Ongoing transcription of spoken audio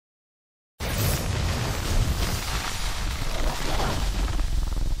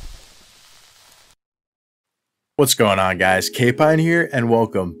What's going on, guys? Kpine here and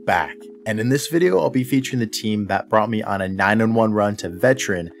welcome back. And in this video I'll be featuring the team that brought me on a 9-1 run to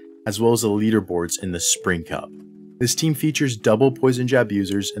veteran as well as the leaderboards in the Spring Cup. This team features double poison jab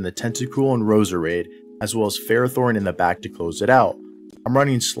users in the Tentacruel and Roserade as well as Ferrothorn in the back to close it out. I'm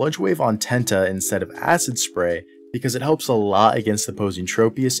running Sludge Wave on Tenta instead of Acid Spray because it helps a lot against opposing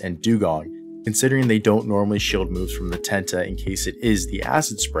Tropius and Dugong, considering they don't normally shield moves from the Tenta in case it is the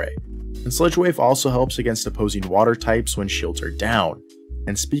Acid Spray. And Sludge Wave also helps against opposing water types when shields are down.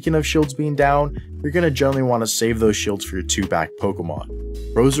 And speaking of shields being down, you're going to generally want to save those shields for your 2-back Pokemon.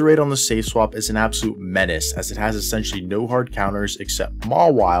 Roserade on the safe swap is an absolute menace as it has essentially no hard counters except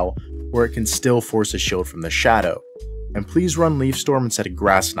Mawile, where it can still force a shield from the shadow. And please run Leaf Storm instead of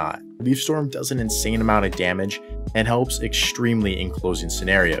Grass Knot. Leaf Storm does an insane amount of damage and helps extremely in closing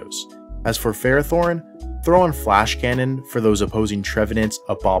scenarios. As for Ferrothorn, throw on Flash Cannon for those opposing Trevenants,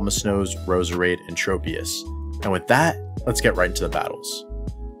 Abomasnows, Roserade, and Tropius. And with that, let's get right into the battles.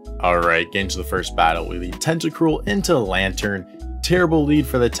 Alright, getting to the first battle, we lead Tentacruel into Lanturn. Terrible lead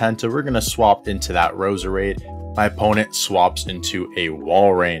for the Tenta, we're going to swap into that Roserade. My opponent swaps into a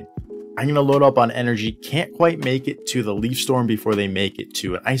Walrein. I'm going to load up on energy, can't quite make it to the Leaf Storm before they make it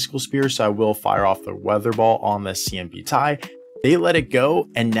to an Icicle Spear, so I will fire off the Weather Ball on the CMP tie. They let it go,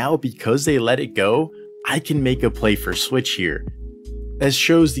 and now because they let it go, I can make a play for switch here. This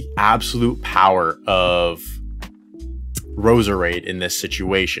shows the absolute power of Roserade in this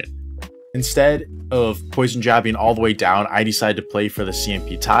situation. Instead of poison jabbing all the way down, I decide to play for the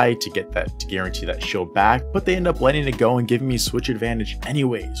CMP tie to get that, to guarantee that shield back, but they end up letting it go and giving me switch advantage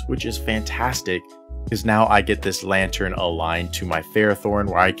anyways, which is fantastic because now I get this Lanturn aligned to my Ferrothorn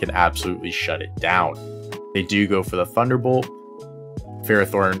where I can absolutely shut it down. They do go for the Thunderbolt.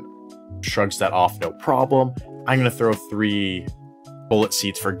 Ferrothorn shrugs that off, no problem. I'm going to throw 3 Bullet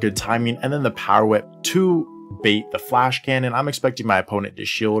Seeds for good timing and then the Power Whip to bait the Flash Cannon. I'm expecting my opponent to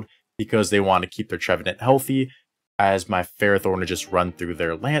shield because they want to keep their Trevenant healthy as my Ferrothorn to just run through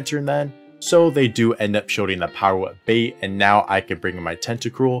their Lanturn then. So they do end up shielding the Power Whip bait, and now I can bring in my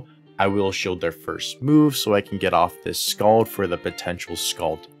Tentacruel. I will shield their first move so I can get off this Scald for the potential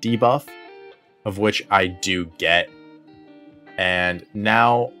Scald debuff, of which I do get. And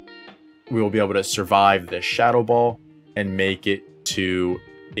now we will be able to survive this Shadow Ball and make it to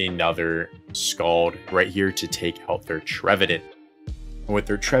another Scald right here to take out their Trevenant. And with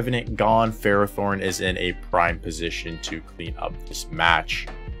their Trevenant gone, Ferrothorn is in a prime position to clean up this match.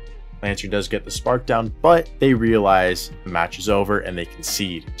 Lanturn does get the Spark down, but they realize the match is over and they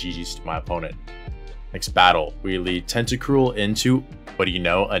concede. GG's to my opponent. Next battle, we lead Tentacruel into, what do you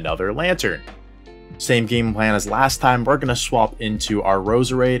know, another Lanturn. Same game plan as last time, we're going to swap into our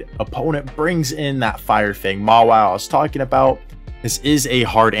Roserade. Opponent brings in that Fire Fang Mawile I was talking about. This is a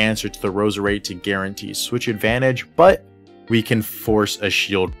hard answer to the Roserade to guarantee switch advantage, but we can force a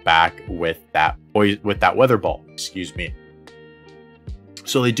shield back with that Weather Ball, excuse me.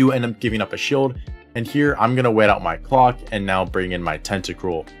 So they do end up giving up a shield, and here I'm going to wait out my clock and now bring in my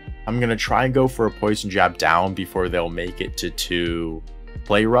Tentacruel. I'm going to try and go for a Poison Jab down before they'll make it to 2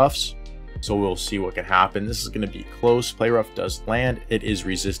 Play Roughs. So we'll see what can happen. This is going to be close. Play Rough does land. It is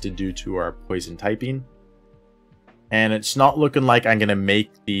resisted due to our poison typing. And it's not looking like I'm going to make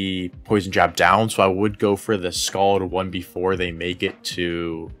the Poison Jab down, so I would go for the Scald one before they make it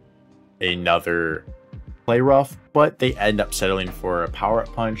to another Play Rough, but they end up settling for a Power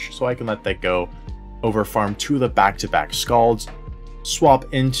Up Punch, so I can let that go. Overfarm 2 of the back-to-back Scalds,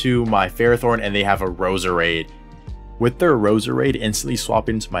 swap into my Ferrothorn, and they have a Roserade. With their Roserade instantly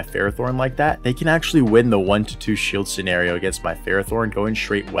swapping into my Ferrothorn like that, they can actually win the 1-2 shield scenario against my Ferrothorn going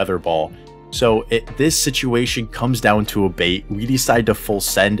straight Weather Ball. So this situation comes down to a bait. We decide to full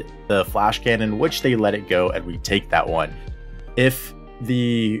send the Flash Cannon, which they let it go, and we take that one. If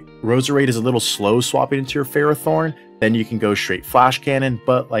the Roserade is a little slow swapping into your Ferrothorn, then you can go straight Flash Cannon.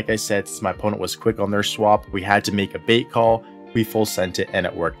 But like I said, since my opponent was quick on their swap, we had to make a bait call. We full sent it, and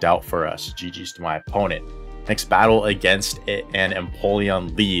it worked out for us. GG's to my opponent. Next battle against an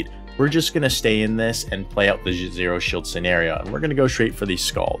Empoleon Lead. We're just going to stay in this and play out the 0 shield scenario, and we're going to go straight for these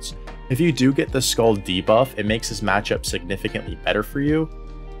Scalds. If you do get the Scald debuff, it makes this matchup significantly better for you,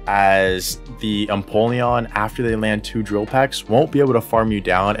 as the Empoleon, after they land 2 Drill Pecks, won't be able to farm you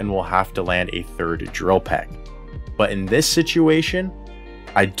down and will have to land a 3rd Drill Peck. But in this situation,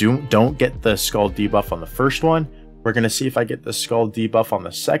 I don't get the Scald debuff on the first one. We're going to see if I get the Scald debuff on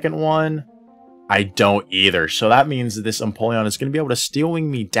the second one. I don't either. So that means this Empoleon is going to be able to Steel Wing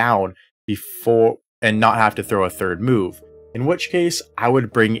me down before and not have to throw a 3rd move. In which case, I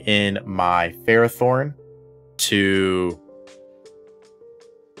would bring in my Ferrothorn to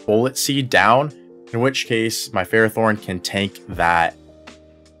Bullet Seed down, in which case my Ferrothorn can tank that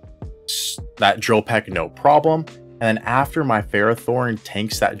Drill Peck no problem. And then after my Ferrothorn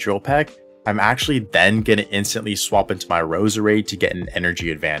tanks that Drill Peck, I'm actually then going to instantly swap into my Roserade to get an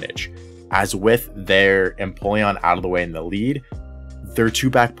energy advantage. As with their Empoleon out of the way in the lead, their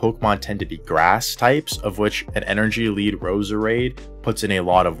 2-back Pokemon tend to be grass types, of which an energy lead Roserade puts in a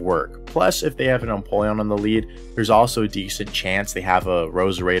lot of work. Plus, if they have an Empoleon on the lead, there's also a decent chance they have a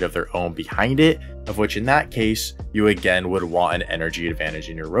Roserade of their own behind it, of which in that case, you again would want an energy advantage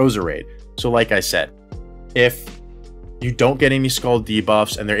in your Roserade. So like I said, if you don't get any Scald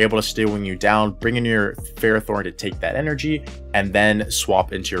debuffs and they're able to stay weighing you down, bring in your Ferrothorn to take that energy and then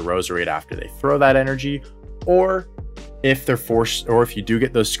swap into your Roserade after they throw that energy. Or if they're forced, or if you do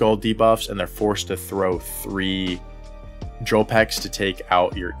get those Scald debuffs and they're forced to throw 3 Drill Pecks to take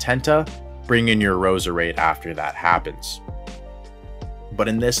out your Tenta, bring in your Roserade after that happens. But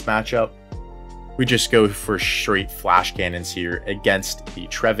in this matchup, we just go for straight Flash Cannons here against the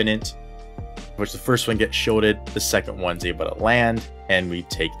Trevenant, which the first one gets shielded, the second one's able to land, and we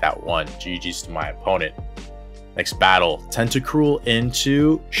take that one. GG's to my opponent. Next battle, Tentacruel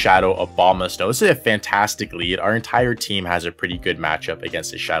into Shadow Abomasnow. This is a fantastic lead. Our entire team has a pretty good matchup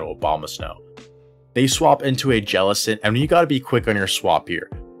against the Shadow Abomasnow. They swap into a Jellicent, and you got to be quick on your swap here.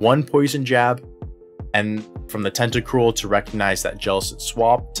 1 Poison Jab, and from the Tentacruel to recognize that Jellicent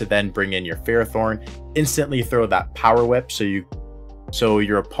swap, to then bring in your Ferrothorn, instantly throw that Power Whip so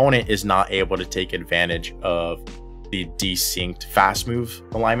your opponent is not able to take advantage of the desynced fast move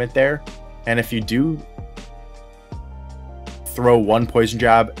alignment there. And if you do throw 1 Poison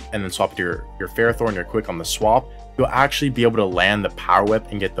Jab and then swap to your Ferrothorn, you're quick on the swap, you'll actually be able to land the Power Whip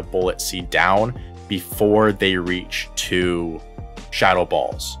and get the Bullet Seed down before they reach 2 Shadow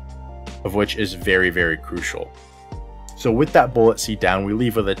Balls, of which is very, very crucial. So with that Bullet Seed down, we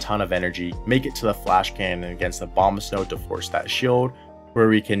leave with a ton of energy, make it to the Flash Cannon against the Abomasnow to force that shield, where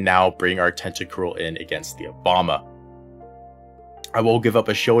we can now bring our Tentacruel in against the Aboma. I will give up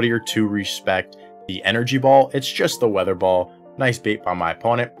a shield here to respect the Energy Ball. It's just the Weather Ball. Nice bait by my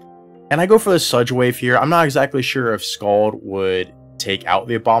opponent. And I go for the Sludge Wave here. I'm not exactly sure if Scald would take out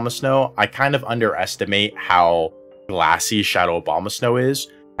the Abomasnow. I kind of underestimate how glassy Shadow Abomasnow is.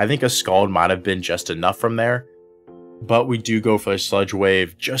 I think a Scald might have been just enough from there. But we do go for a Sludge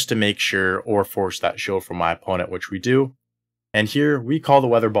Wave just to make sure or force that shield from my opponent, which we do. And here we call the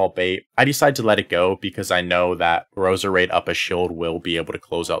Weather Ball bait. I decide to let it go because I know that Roserade up a shield will be able to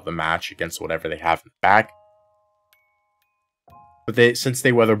close out the match against whatever they have in the back. But since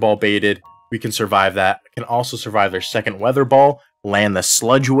they Weather Ball baited, we can survive that. Can also survive their second Weather Ball, land the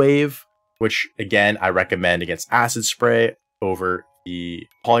Sludge Wave, which again I recommend against Acid Spray over the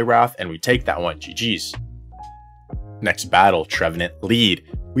Poliwrath, and we take that one. GG's. Next battle, Trevenant Lead.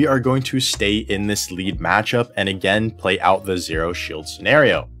 We are going to stay in this lead matchup and again play out the 0 shield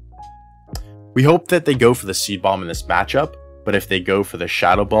scenario. We hope that they go for the Seed Bomb in this matchup, but if they go for the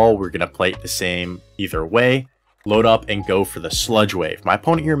Shadow Ball, we're going to play it the same either way. Load up and go for the Sludge Wave. My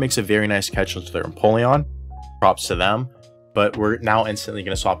opponent here makes a very nice catch onto their Empoleon. Props to them. But we're now instantly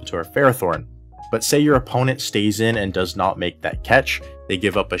going to swap into our Ferrothorn. But say your opponent stays in and does not make that catch, they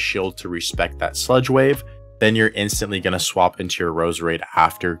give up a shield to respect that Sludge Wave, then you're instantly going to swap into your Roserade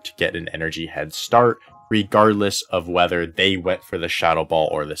after to get an energy head start, regardless of whether they went for the Shadow Ball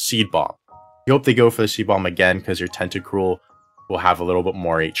or the Seed Bomb. You hope they go for the Seed Bomb again because your Tentacruel will have a little bit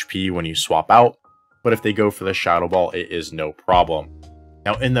more HP when you swap out, but if they go for the Shadow Ball, it is no problem.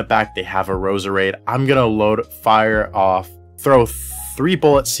 Now in the back, they have a Roserade. I'm going to throw 3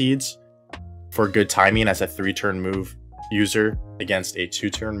 Bullet Seeds for good timing as a 3-turn move user against a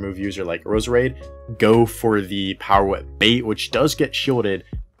 2-turn move user like Roserade. Go for the Power Whip bait, which does get shielded,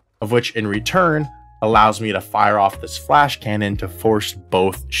 of which in return allows me to fire off this Flash Cannon to force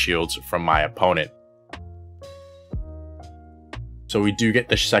both shields from my opponent. So we do get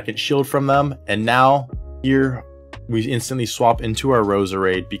the second shield from them, and now here we instantly swap into our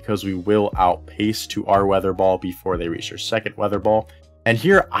Roserade because we will outpace to our Weather Ball before they reach their second Weather Ball. And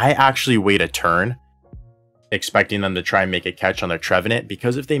here I actually wait a turn, expecting them to try and make a catch on their Trevenant,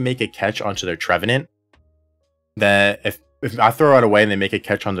 because if they make a catch onto their Trevenant, then if I throw it away and they make a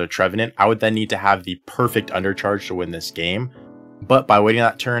catch on their Trevenant, I would then need to have the perfect undercharge to win this game. But by waiting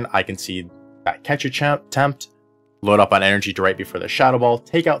that turn, I can see that catch attempt, load up on energy to right before the Shadow Ball,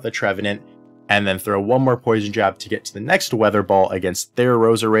 take out the Trevenant, and then throw 1 more Poison Jab to get to the next Weather Ball against their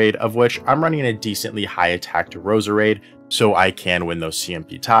Roserade, of which I'm running a decently high attack to Roserade, so I can win those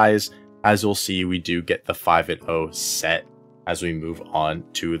CMP ties. As you'll see, we do get the 5-0 set as we move on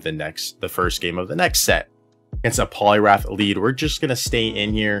to the first game of the next set. Against a Poliwrath Lead, we're just going to stay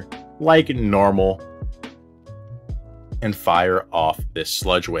in here, like normal and fire off this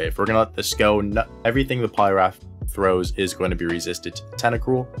Sludge Wave. We're going to let this go. Everything the Poliwrath throws is going to be resisted to the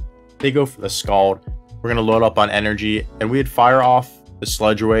Tentacruel. They go for the Scald. We're going to load up on energy, and we'd fire off the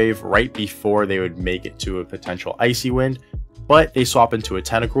Sludge Wave right before they would make it to a potential Icy Wind, but they swap into a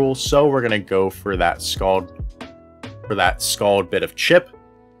Tentacruel, so we're going to go for that Scald bit of Chip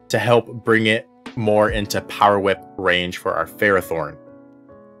to help bring it more into Power Whip range for our Ferrothorn.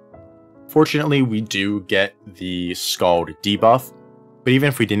 Fortunately, we do get the Scald debuff, but even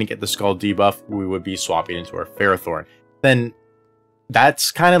if we didn't get the Scald debuff, we would be swapping into our Ferrothorn. Then that's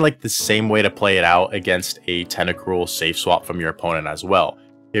kind of like the same way to play it out against a Tentacruel safe swap from your opponent as well.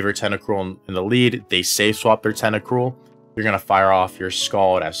 If you have your Tentacruel in the lead, they safe swap their Tentacruel. You're going to fire off your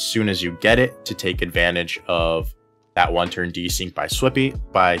Scald as soon as you get it to take advantage of that one-turn desync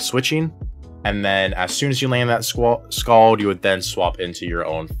by switching. And then as soon as you land that Scald, you would then swap into your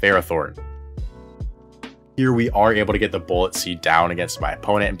own Ferrothorn. Here we are able to get the Bullet Seed down against my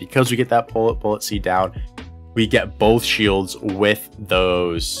opponent, and because we get that Bullet Seed down, we get both shields with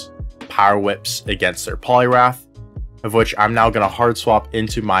those Power Whips against their Poliwrath, of which I'm now going to hard swap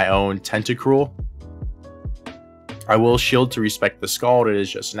into my own Tentacruel. I will shield to respect the Scald, it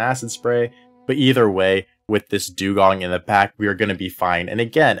is just an Acid Spray, but either way, with this Dugong in the back, we are going to be fine. And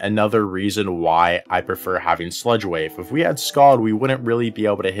again, another reason why I prefer having Sludge Wave. If we had Scald, we wouldn't really be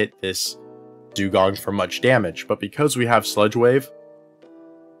able to hit this Dugong for much damage, but because we have Sludge Wave,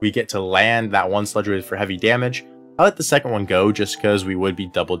 we get to land that one Sludge Wave for heavy damage. I let the second one go just because we would be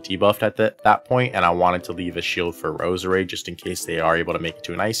double debuffed at that point, and I wanted to leave a shield for Roserade just in case they are able to make it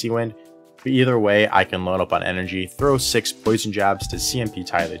to an Icy Wind. But either way, I can load up on energy, throw 6 Poison Jabs to CMP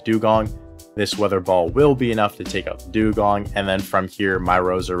tie the Dugong. This Weather Ball will be enough to take out the Dugong, and then from here, my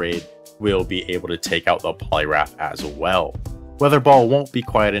Roserade will be able to take out the Poliwrath as well. Weather Ball won't be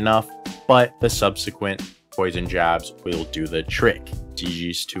quite enough, but the subsequent Poison Jabs will do the trick.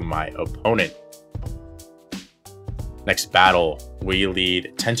 GG's to my opponent. Next battle, we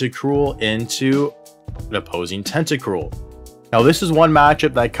lead Tentacruel into an opposing Tentacruel. Now this is one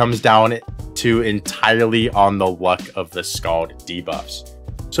matchup that comes down to entirely on the luck of the Scald debuffs.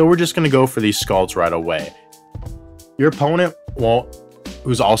 So we're just going to go for these Scalds right away. Your opponent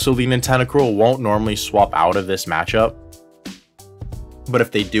who's also leading Tentacruel, won't normally swap out of this matchup. But if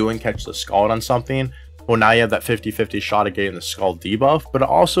they do and catch the Scald on something, well, now you have that 50-50 shot at getting the Scald debuff, but it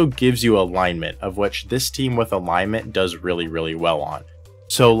also gives you alignment, of which this team with alignment does really, really well on.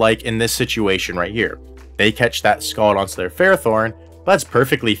 So like in this situation right here, they catch that Scald onto their Ferrothorn, but that's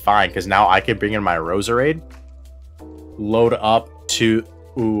perfectly fine because now I could bring in my Roserade, load up to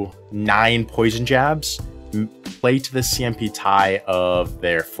 9 Poison Jabs, play to the CMP tie of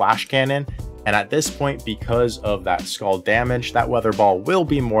their Flash Cannon, and at this point, because of that Scald damage, that Weather Ball will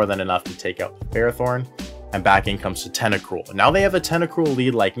be more than enough to take out the Ferrothorn, and back in comes the Tentacruel. Now they have a Tentacruel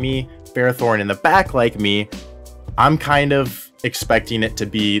lead like me, Ferrothorn in the back like me. I'm kind of expecting it to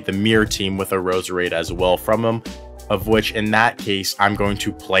be the mirror team with a Roserade as well from them, of which in that case, I'm going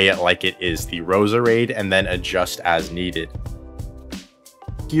to play it like it is the Roserade and then adjust as needed.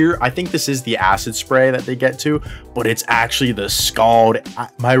 Here, I think this is the Acid Spray that they get to, but it's actually the Scald.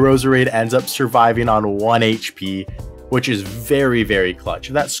 My Roserade ends up surviving on 1 HP, which is very, very clutch.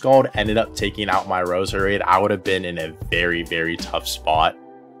 If that Scald ended up taking out my Roserade, I would have been in a very, very tough spot.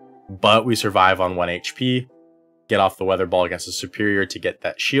 But we survive on 1 HP, get off the Weather Ball against the Superior to get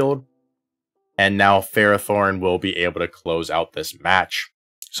that shield, and now Ferrothorn will be able to close out this match.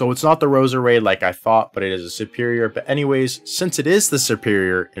 So it's not the Roserade like I thought, but it is a Superior. But anyways, since it is the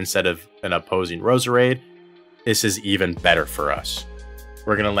Superior instead of an opposing Roserade, this is even better for us.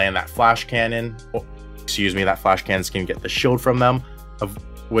 We're going to land that Flash Cannon. Oh, excuse me, that Flash Cannon's going to get the shield from them, of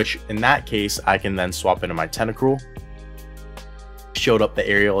which in that case, I can then swap into my Tentacruel. Shield up the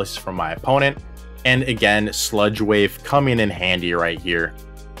Aerialist from my opponent. And again, Sludge Wave coming in handy right here,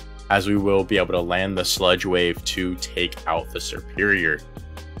 as we will be able to land the Sludge Wave to take out the Superior.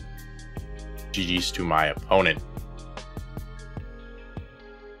 GG's to my opponent.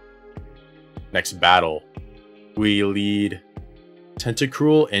 Next battle, we lead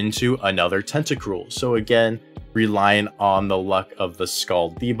Tentacruel into another Tentacruel. So again, relying on the luck of the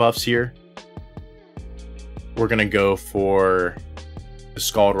Scald debuffs here. We're going to go for the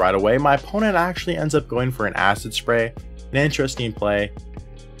Scald right away. My opponent actually ends up going for an Acid Spray. An interesting play,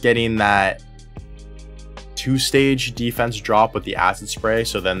 getting that 2-stage defense drop with the Acid Spray,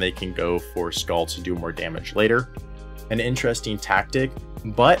 so then they can go for Scald to do more damage later. An interesting tactic,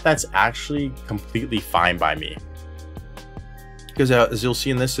 but that's actually completely fine by me. Because as you'll see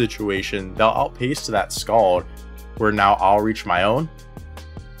in this situation, they'll outpace to that Scald, where now I'll reach my own.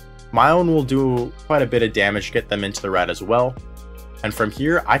 my own will do quite a bit of damage to get them into the red as well. And from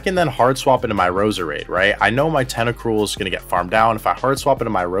here, I can then hard swap into my Roserade, right? I know my Tentacruel is going to get farmed down. If I hard swap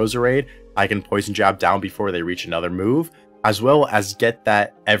into my Roserade, I can Poison Jab down before they reach another move, as well as get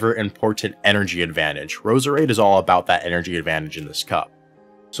that ever important energy advantage. Roserade is all about that energy advantage in this cup.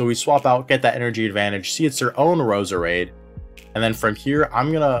 So we swap out, get that energy advantage, see it's their own Roserade, and then from here,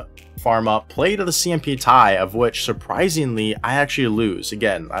 I'm going to farm up, play to the CMP tie, of which surprisingly, I actually lose.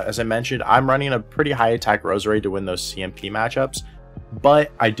 Again, as I mentioned, I'm running a pretty high attack Roserade to win those CMP matchups,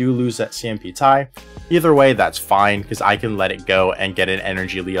 but I do lose that CMP tie. Either way, that's fine, because I can let it go and get an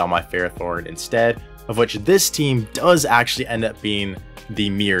energy lead on my Ferrothorn instead, of which this team does actually end up being the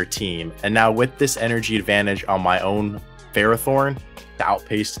mirror team. And now with this energy advantage on my own Ferrothorn to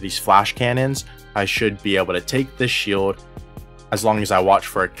outpace these flash cannons, I should be able to take this shield as long as I watch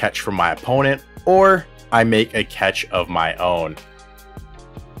for a catch from my opponent, or I make a catch of my own.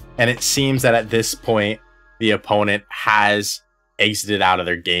 And it seems that at this point, the opponent has exited out of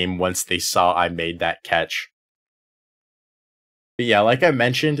their game once they saw I made that catch. But yeah, like I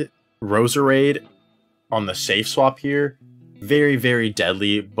mentioned, Roserade on the safe swap here, very, very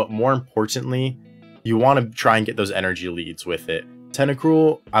deadly, but more importantly, you want to try and get those energy leads with it.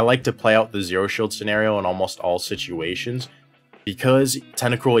 Tentacruel, I like to play out the zero shield scenario in almost all situations, because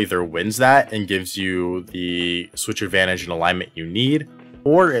Tentacruel either wins that and gives you the switch advantage and alignment you need,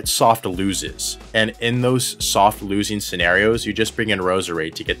 or it soft loses. And in those soft losing scenarios, you just bring in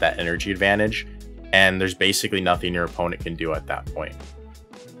Roserade to get that energy advantage, and there's basically nothing your opponent can do at that point.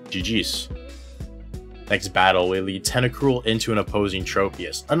 GG's. Next battle, we lead Tentacruel into an opposing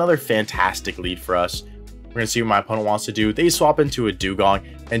Tropius. Another fantastic lead for us. We're going to see what my opponent wants to do. They swap into a Dugong,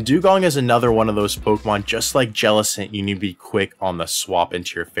 and Dugong is another one of those Pokemon, just like Jellicent, you need to be quick on the swap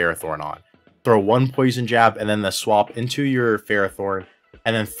into your Ferrothorn on. Throw one Poison Jab, and then the swap into your Ferrothorn,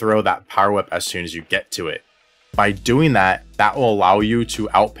 and then throw that Power Whip as soon as you get to it. By doing that, that will allow you to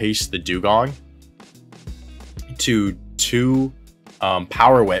outpace the Dugong to 2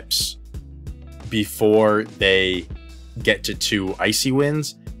 Power Whips before they get to 2 Icy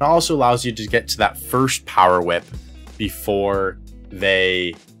Winds. It also allows you to get to that first Power Whip before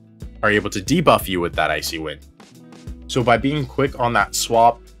they are able to debuff you with that Icy Wind. So by being quick on that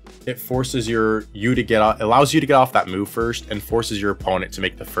swap, it forces allows you to get off that move first and forces your opponent to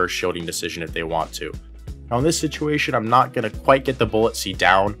make the first shielding decision if they want to. Now in this situation, I'm not going to quite get the Bullet Seed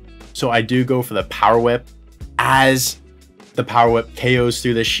down, so I do go for the Power Whip, as the Power Whip KOs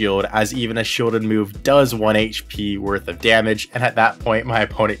through the shield, as even a shielded move does 1 HP worth of damage, and at that point my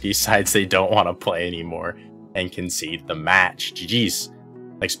opponent decides they don't want to play anymore and concede the match. GG's.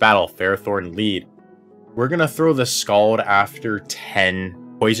 Next battle, Ferrothorn Lead. We're going to throw the Scald after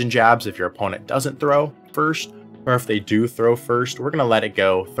 10 Poison Jabs if your opponent doesn't throw first, or if they do throw first, we're going to let it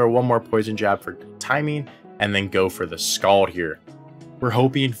go, throw one more Poison Jab for timing, and then go for the Scald here. We're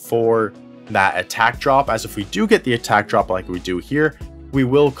hoping for that attack drop, as if we do get the attack drop like we do here, we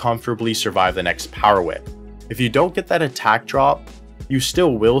will comfortably survive the next Power Whip. If you don't get that attack drop, you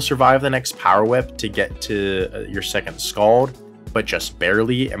still will survive the next Power Whip to get to your second Scald, but just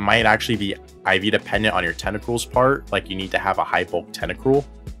barely. It might actually be IV dependent on your Tentacruel's part, like you need to have a high bulk Tentacruel.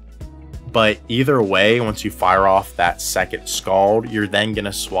 But either way, once you fire off that second Scald, you're then going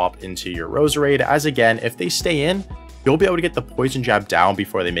to swap into your Roserade, as again, if they stay in, you'll be able to get the Poison Jab down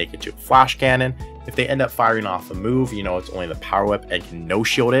before they make it to a Flash Cannon. If they end up firing off a move, you know it's only the Power Whip and can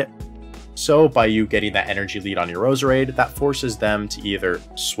no-shield it. So by you getting that energy lead on your Roserade, that forces them to either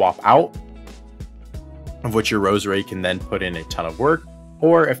swap out, of which your Roserade can then put in a ton of work,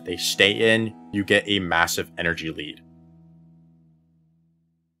 or if they stay in, you get a massive energy lead.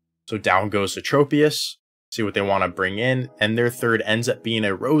 So down goes the Tropius, see what they want to bring in, and their third ends up being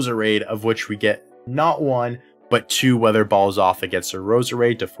a Roserade, of which we get not 1, but 2 Weather Balls off against a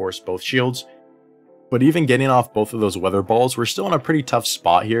Roserade to force both shields. But even getting off both of those Weather Balls, we're still in a pretty tough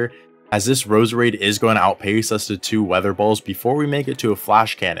spot here, as this Roserade is going to outpace us to 2 Weather Balls before we make it to a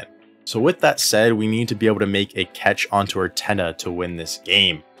Flash Cannon. So with that said, we need to be able to make a catch onto our Tena to win this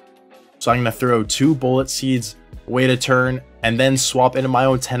game. So I'm going to throw 2 Bullet Seeds, wait a turn, and then swap into my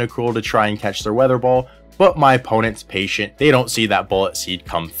own Tentacruel to try and catch their Weather Ball. But my opponent's patient, they don't see that Bullet Seed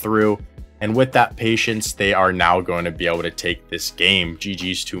come through. And with that patience, they are now going to be able to take this game.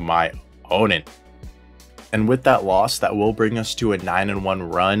 GG's to my opponent. And with that loss, that will bring us to a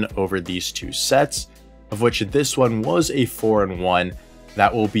 9-1 run over these 2 sets, of which this one was a 4-1.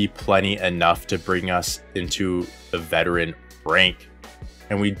 That will be plenty enough to bring us into the veteran rank.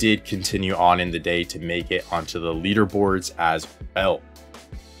 And we did continue on in the day to make it onto the leaderboards as well.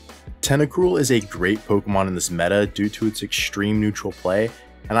 Tentacruel is a great Pokemon in this meta due to its extreme neutral play,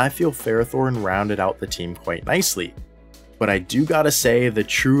 and I feel Ferrothorn rounded out the team quite nicely. But I do gotta say the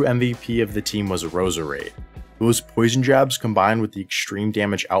true MVP of the team was Roserade. Those poison jabs combined with the extreme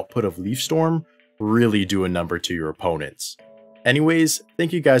damage output of Leaf Storm really do a number to your opponents. Anyways,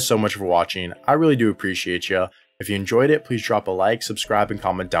 thank you guys so much for watching. I really do appreciate you. If you enjoyed it, please drop a like, subscribe, and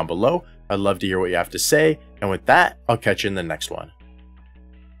comment down below. I'd love to hear what you have to say. And with that, I'll catch you in the next one.